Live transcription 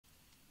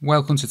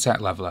Welcome to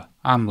Tech Leveler,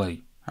 I'm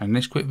Lee, and in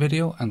this quick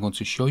video I'm going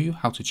to show you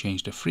how to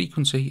change the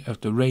frequency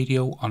of the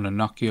radio on the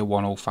Nokia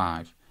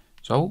 105.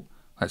 So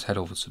let's head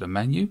over to the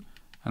menu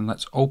and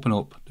let's open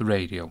up the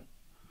radio.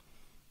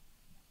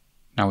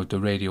 Now with the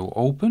radio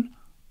open,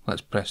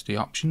 let's press the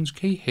options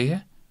key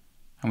here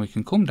and we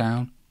can come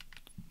down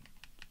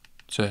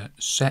to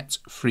set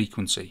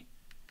frequency.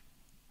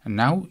 And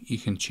now you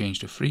can change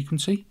the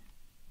frequency.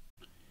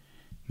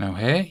 Now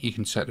here you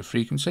can set the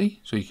frequency,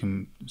 so you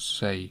can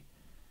say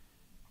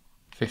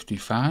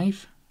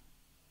 55,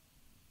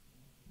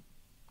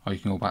 or you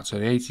can go back to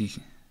the 80,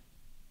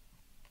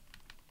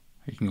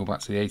 you can go back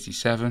to the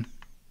 87,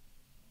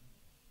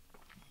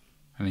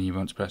 and then you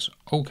want to press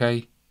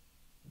OK.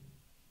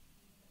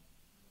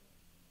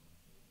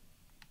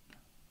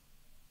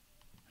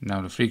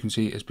 Now the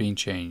frequency has been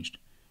changed.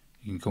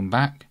 You can come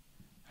back,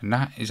 and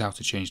that is how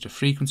to change the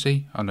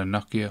frequency on the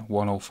Nokia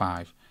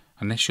 105,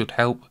 and this should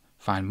help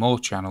find more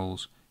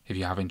channels if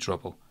you're having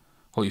trouble.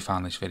 Hope you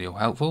found this video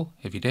helpful.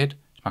 If you did,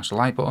 smash the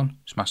like button,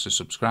 smash the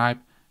subscribe,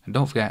 and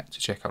don't forget to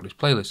check out this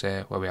playlist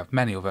here where we have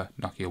many other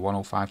Nokia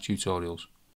 105 tutorials.